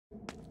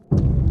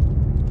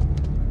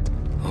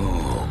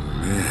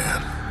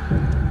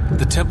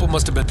The temple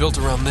must have been built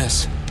around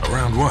this.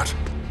 Around what?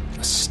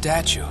 A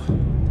statue.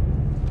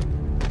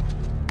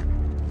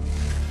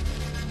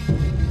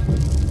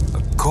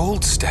 A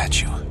gold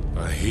statue.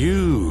 A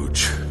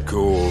huge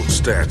gold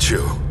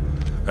statue.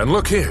 And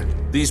look here,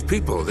 these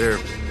people, they're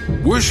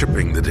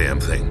worshipping the damn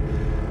thing.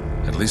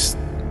 At least,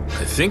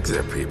 I think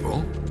they're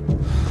people.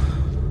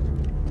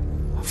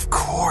 Of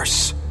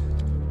course.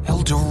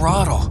 El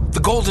Dorado, the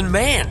Golden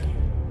Man.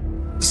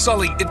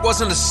 Sully, it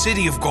wasn't a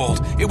city of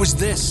gold. It was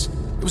this.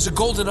 It was a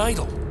golden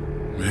idol.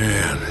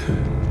 Man,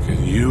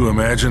 can you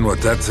imagine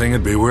what that thing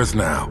would be worth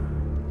now?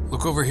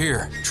 Look over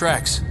here.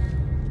 Tracks.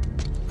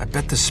 I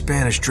bet the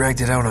Spanish dragged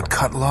it out on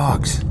cut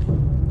logs.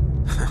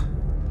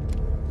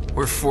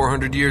 We're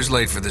 400 years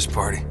late for this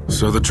party.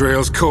 So the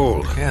trail's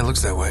cold. Yeah, it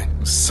looks that way.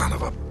 Son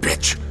of a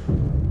bitch.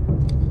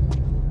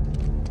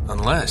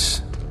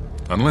 Unless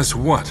Unless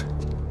what?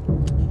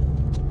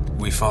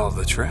 we follow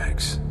the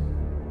tracks.